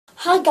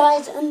Hi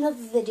guys, another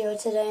video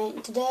today.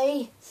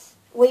 Today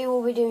we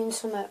will be doing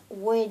something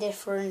way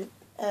different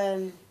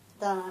than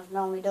I've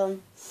normally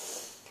done.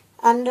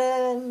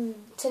 And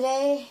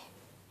today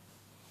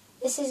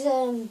this is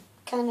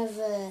kind of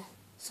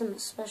something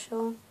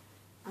special.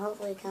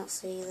 Hopefully you can't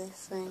see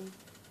this thing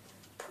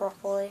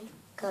properly.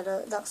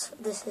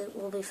 This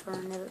will be for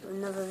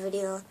another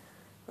video.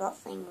 That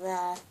thing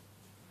there.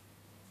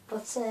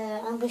 But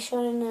I'll be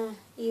showing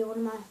you one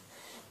of my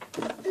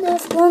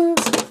nerf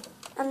guns.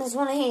 And there's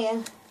one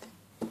here,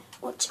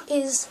 which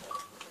is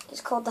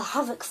called the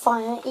Havoc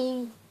Fire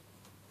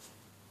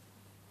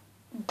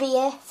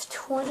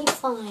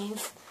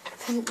EBF25.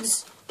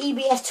 It's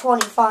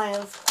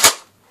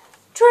EBF25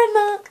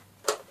 trademark.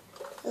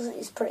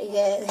 It's pretty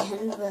good at the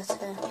end, but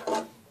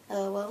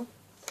oh well.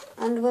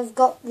 And we've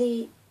got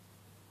the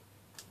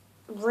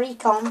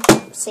Recon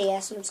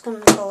CS. I'm just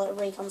going to call it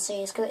Recon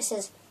CS because it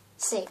says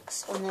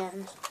 6 on the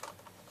end.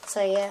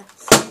 So yeah,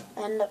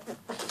 and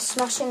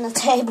smashing the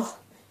table.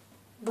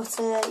 But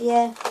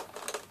yeah,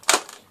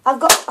 I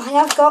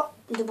have got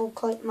double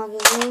clip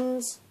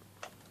magazines.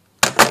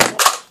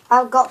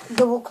 I've got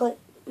double clip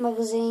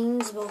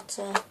magazines, but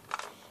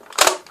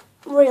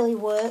really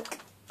work.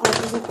 It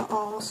doesn't at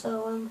all.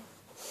 So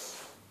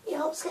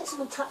yeah, let's get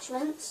some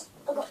attachments.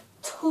 I've got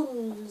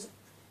tons.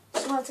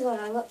 Swear to God,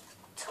 I've got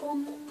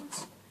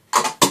tons.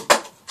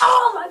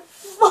 Oh my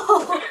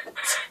fault!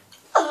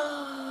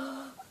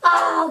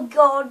 Oh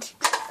God!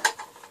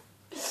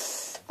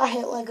 I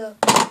hate Lego.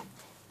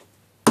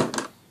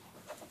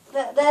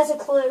 There's a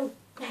clue.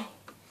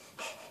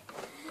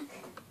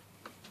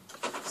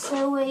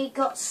 So we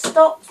got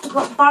stocks, we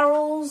got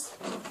barrels,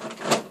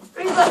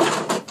 we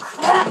got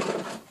crap,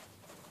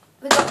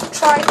 we got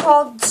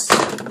tripods.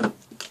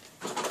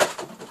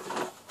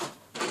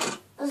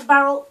 There's a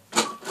barrel.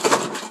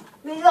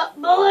 We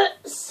got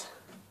bullets.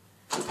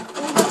 We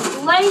got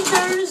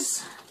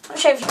lasers. I'm not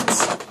sure if you can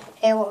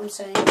hear what I'm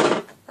saying.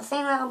 I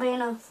think that'll be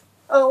enough.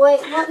 Oh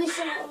wait, might be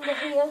something under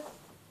here.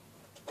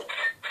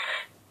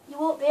 You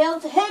won't be able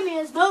to hear me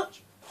as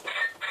much.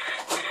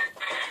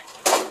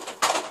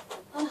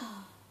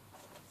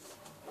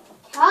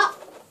 Can't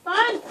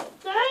find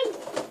thing.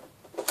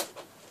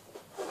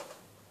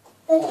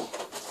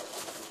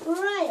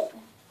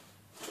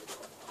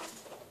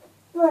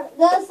 Right,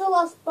 there's the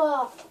last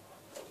part.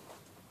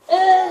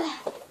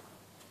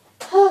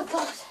 Oh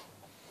God,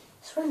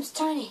 this room's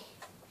tiny.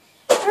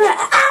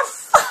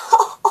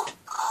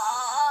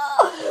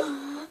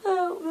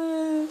 Help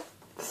me.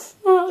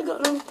 Oh, I got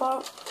another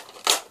part.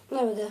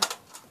 There we go.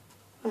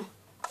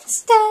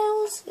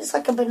 Styles. It's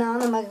like a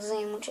banana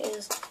magazine, which it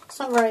is. It's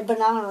not very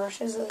banana-ish,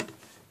 is it?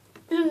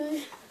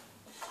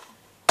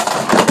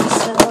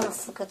 So,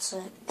 for God's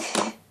sake.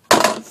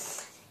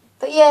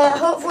 But yeah,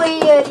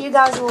 hopefully you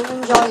guys will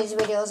enjoy these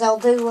videos. I'll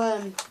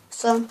do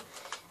some,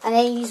 and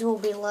these will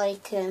be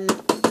like nerf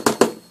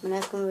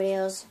gun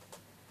videos.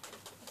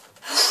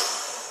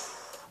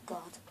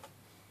 God.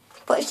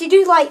 But if you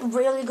do like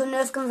really good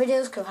nerf gun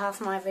videos, because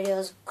half of my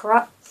videos are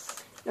crap.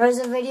 There is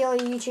a video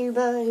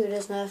YouTuber who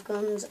does nerf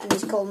guns, and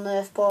he's called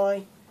Nerf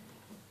Boy.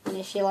 And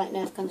if you like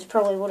nerf guns, you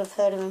probably would have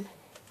heard of him.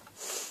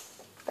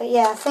 But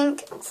yeah, I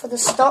think for the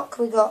stock,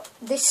 we got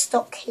this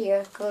stock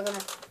here, because we're going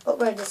to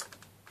upgrade this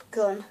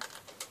gun.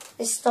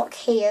 This stock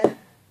here,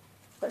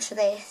 which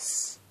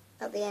this,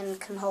 at the end,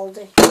 can hold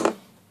a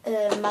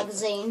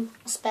magazine,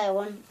 a spare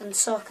one, and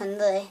so can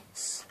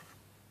this.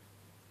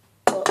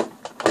 But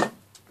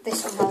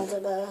this one holds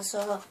it better, so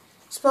I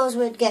suppose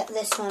we'd get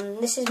this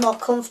one. This is more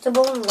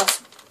comfortable and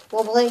less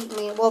wobbly. I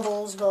mean, it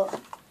wobbles, but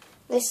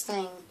this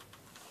thing,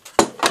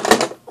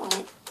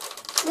 like,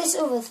 this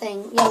other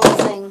thing, yellow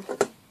thing,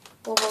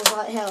 wobbles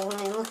like hell. I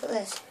mean, look at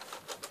this.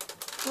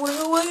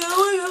 Wiggle, wiggle,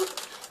 wiggle.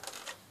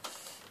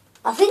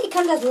 I think you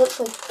can just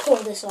literally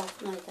pull this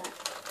off like that.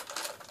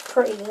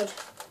 Pretty good.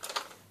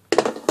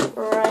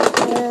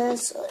 Right,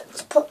 so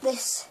let's put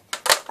this,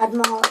 add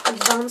more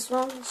advanced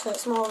one, so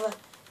it's more of a,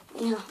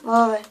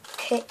 more of a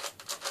kit.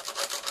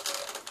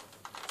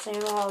 So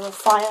more of a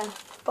fire.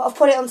 But I've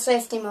put it on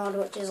safety mode,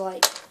 which is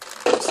like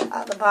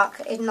at the back.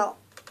 It's not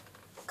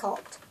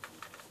cocked.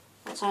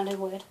 That sounded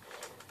weird.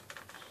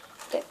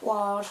 Bit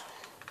wild.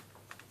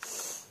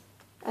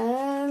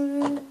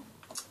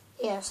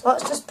 Yeah, so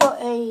let's just put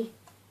a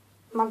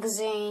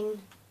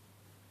magazine.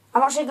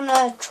 I'm actually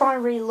gonna try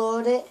and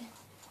reload it,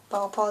 but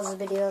I'll pause the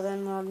video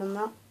then when I've done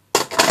that.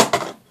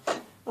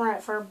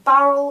 Right, for a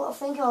barrel, I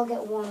think I'll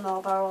get one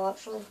more barrel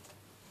actually.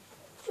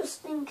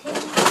 Just in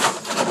case.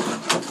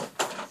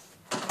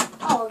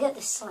 Oh, I'll get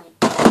this side.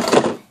 I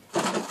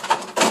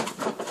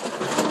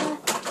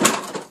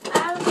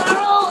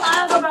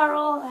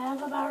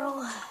have a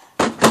barrel.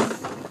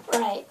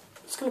 Right,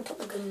 just going to put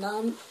the gun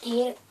down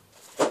here.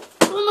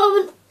 One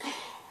moment.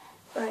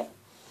 Right,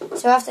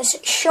 so I have this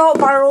short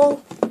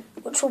barrel,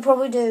 which will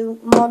probably do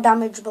more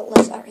damage but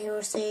less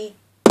accuracy.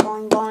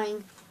 Boing,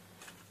 boing.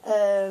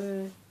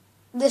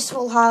 This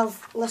will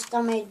have less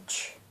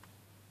damage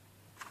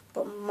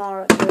but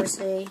more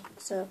accuracy,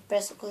 so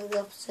basically the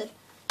opposite.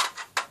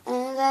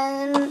 And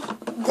then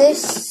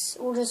this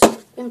will just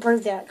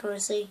improve the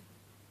accuracy,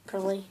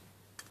 probably.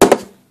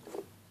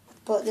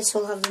 But this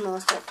will have the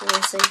most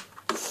accuracy.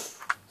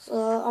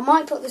 So I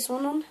might put this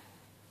one on.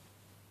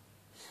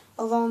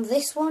 Although on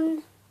this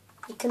one,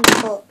 you can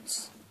put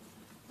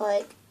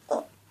like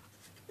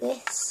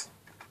this.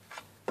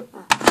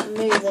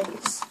 Move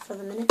this for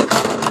the minute.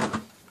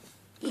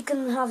 You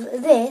can have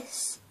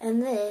this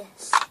and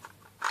this.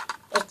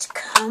 It's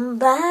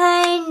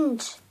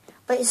combined,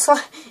 but it's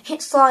like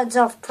it slides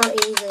off pretty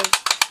easy.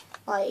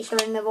 Like if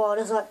you're in the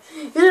water, it's like,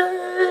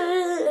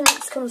 and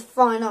it comes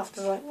flying off.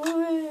 Just like,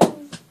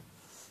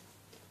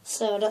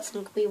 so I don't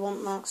think we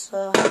want that.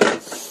 So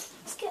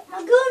let's get my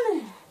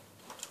gun.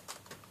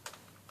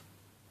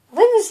 I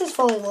think this is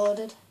fully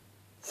loaded.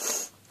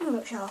 I'm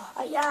not sure.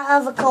 I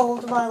have a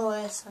cold, by the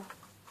way, so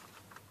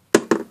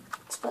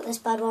let's put this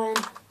bad boy in.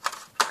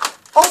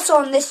 Also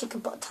on this you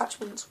can put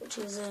attachments, which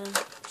is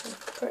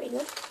pretty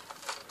good.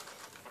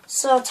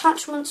 So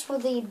attachments for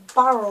the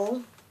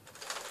barrel.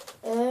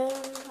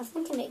 I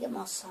think I need to get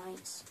more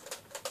sights.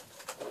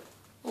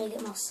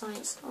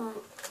 Oh,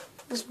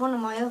 there's one of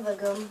my other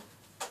gun.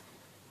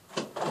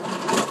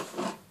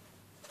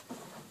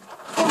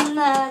 One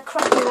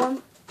crappy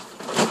one.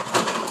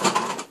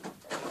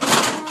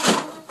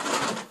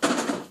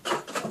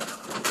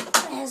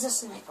 There's a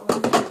snake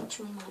one, which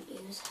we might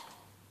use.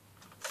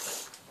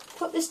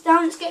 Put this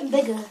down, it's getting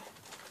bigger.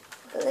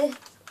 Look at this.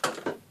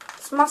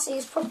 It's massive,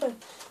 it's proper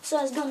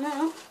size gun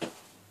now.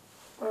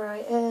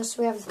 Alright,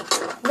 so we have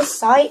this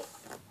sight.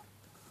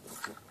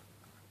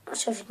 Not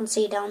sure if you can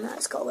see down there,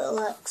 it's got little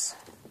X.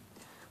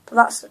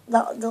 But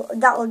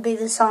that would be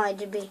the side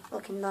you'd be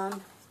looking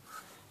down.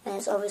 And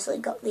it's obviously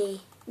got the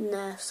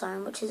nerf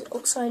sign, which is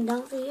upside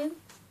down for you.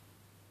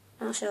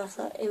 Not sure if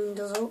that even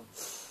does up.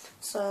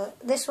 So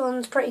this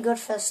one's pretty good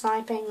for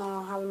sniping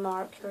or having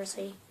more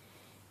accuracy,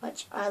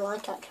 which I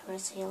like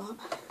accuracy a lot.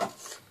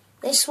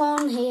 This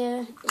one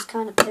here is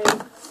kind of poo,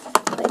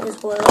 but it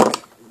does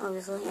work,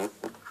 obviously.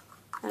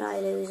 And I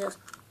do is just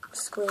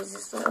squeeze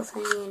this little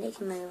thing and it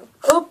can move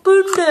up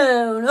and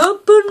down,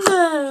 up and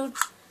down.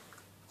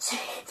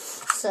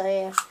 So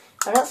yeah,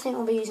 I don't think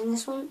we'll be using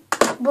this one,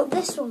 but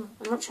this one,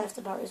 I'm not sure if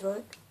the batteries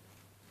work.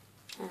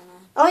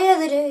 Oh yeah,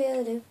 they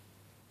do,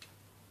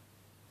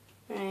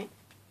 Right.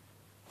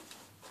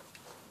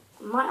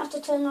 Might have to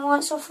turn the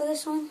lights off for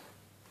this one.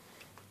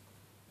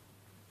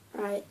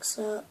 Right,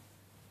 so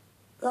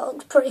that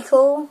looks pretty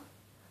cool.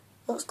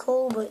 Looks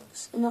cool, but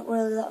it's not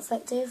really that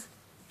effective.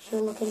 If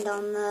you're looking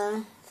down there,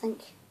 I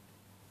think.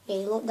 Yeah,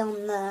 you look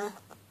down there.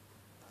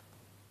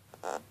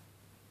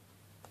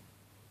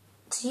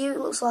 To you, it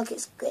looks like it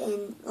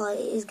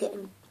is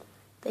getting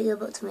bigger,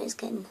 but to me, it's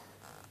getting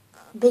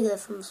bigger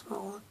from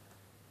smaller.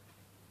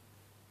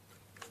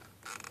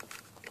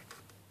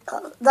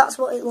 That's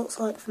what it looks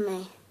like for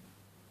me.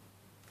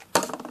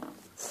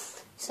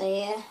 So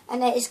yeah,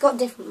 and it's got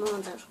different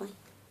modes actually.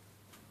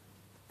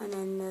 And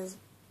then there's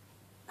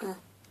that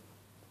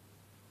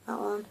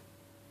one,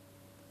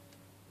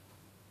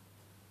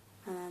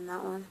 and then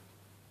that one.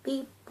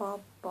 Beep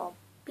bop bop,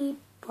 beep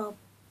bop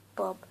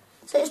bop.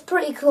 So it's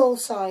pretty cool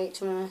sight,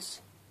 to be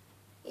honest.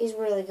 It's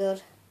really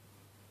good,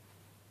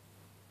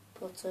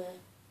 but it's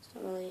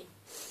not really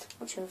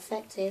much of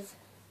effective.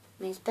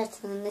 I mean, it's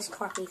better than this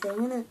crappy thing,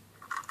 isn't it?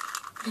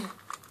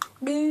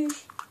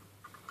 Douche.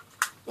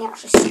 You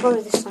actually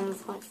screw this on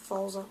before it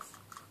falls off.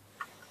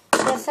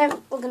 So I think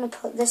we're going to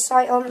put this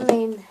sight on. I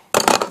mean,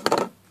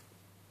 I'm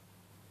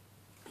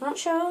not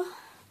sure.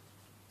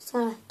 Just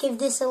going to give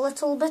this a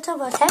little bit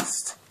of a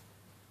test.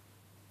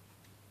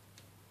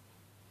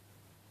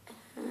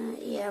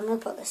 Yeah, I'm going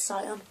to put this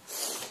sight on.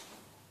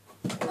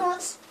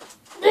 Let's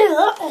do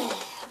that.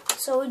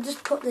 So we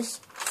just put this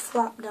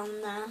flap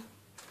down there,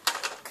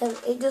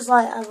 because it does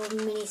like have a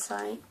mini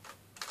sight.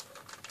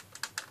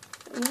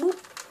 Whoop.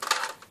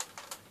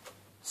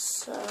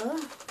 So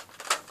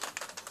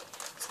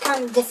it's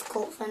kind of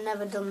difficult if I've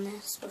never done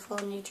this before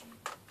on YouTube.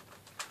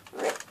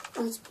 Right,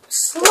 let's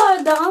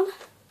slide down.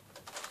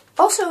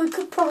 Also, we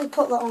could probably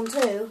put that on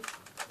too.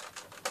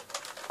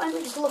 Let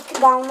me just look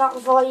down that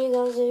before you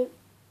guys do.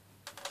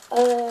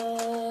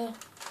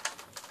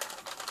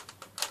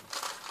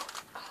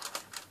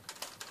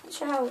 Not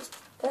sure how it's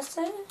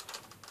better.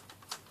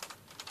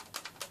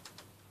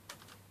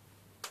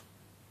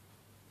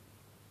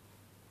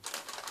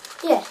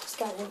 Yeah, it's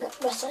getting a bit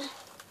better.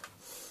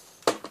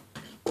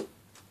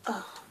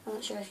 Oh, I'm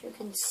not sure if you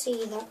can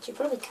see that. You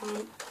probably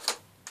can't.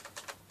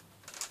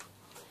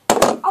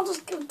 I'll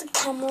just give the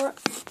camera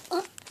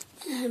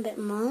a bit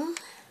more.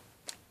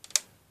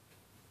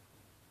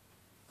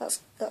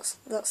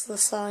 That's the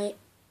sight.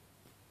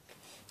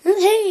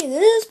 Hey,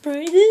 this is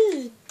pretty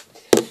good.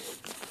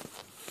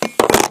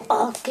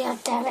 Oh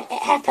god damn it!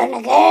 It happened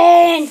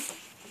again.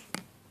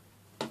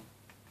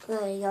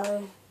 There you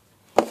go.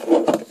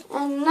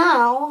 And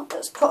now,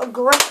 let's put a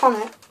grip on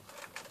it.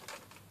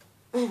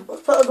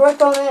 Let's put a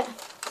grip on it.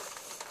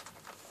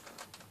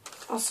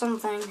 Or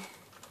something.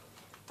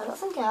 I don't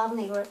think I have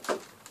any grip.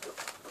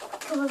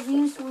 Because I've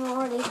used one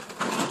already.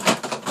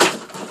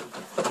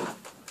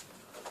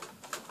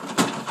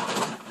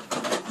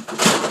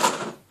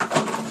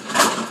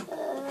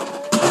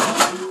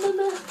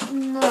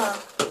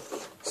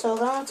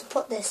 how to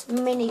put this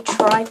mini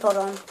tripod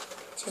on,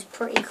 which is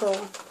pretty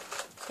cool.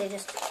 So you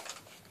just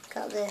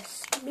got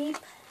this, beep,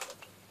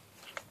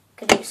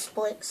 can do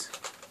splits.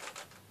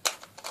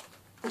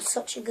 I'm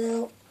such a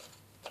girl.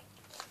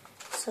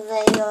 So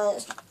there you go,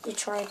 it's your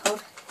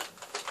tripod.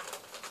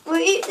 Well,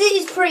 it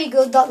is pretty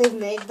good that they've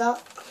made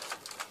that.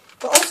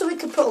 But also we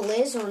could put a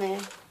laser on here.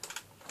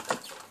 I'm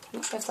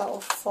not sure if that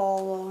will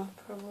fall or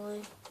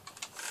probably.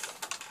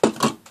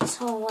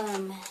 So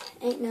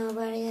ain't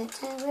nobody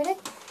at ready.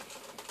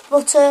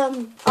 But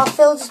I'll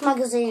fill this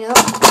magazine up,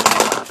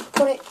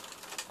 put it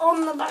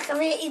on the back of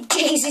it.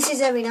 Jeez, this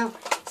is heavy now.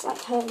 It's like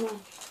hurting my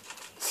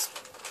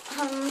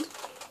hand.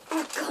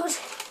 Oh god,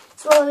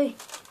 it's heavy.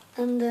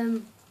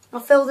 And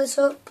I'll fill this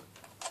up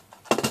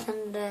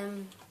and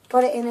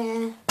put it in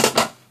here.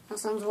 That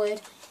sounds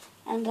weird.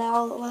 And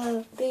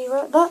I'll be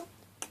right back.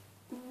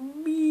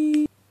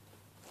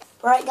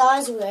 Right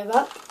guys, we're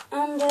back.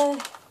 And oh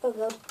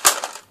god,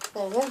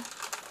 there we go.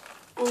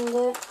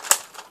 And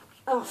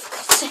oh for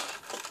God's sake,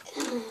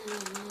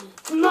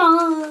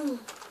 no!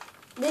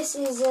 This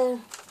is the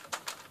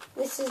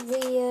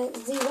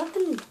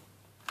weapon.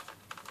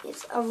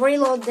 I'll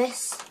reload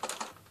this.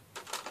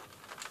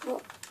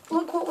 But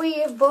look what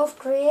we have both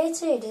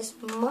created. This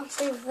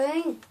massive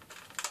thing.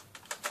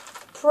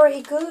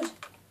 Pretty good.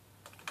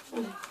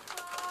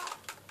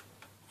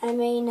 I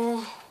mean,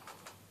 yeah,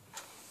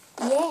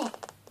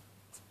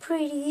 it's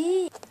pretty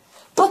good.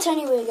 But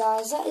anyway,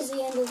 guys, that is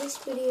the end of this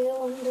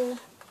video, and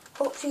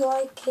hope you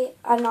like it.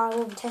 And I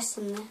will be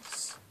testing this.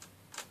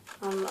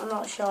 I'm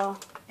not sure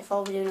if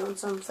I'll be doing it on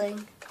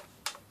something.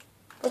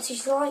 But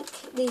if you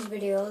like these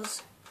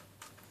videos,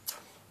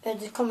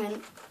 just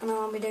comment, and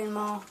I'll be doing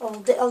more.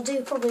 I'll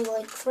do probably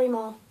like 3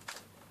 more.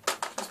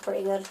 That's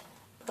pretty good.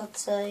 But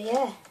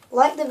yeah,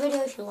 like the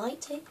video if you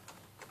liked it.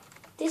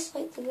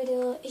 Dislike the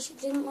video if you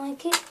didn't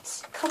like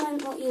it.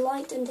 Comment what you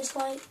liked and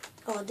disliked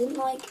or didn't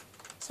like,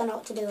 so I know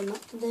what to do and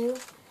not to do.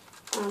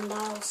 And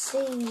I'll see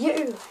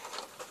you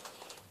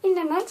in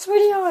the next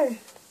video.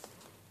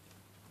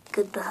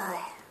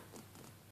 Goodbye.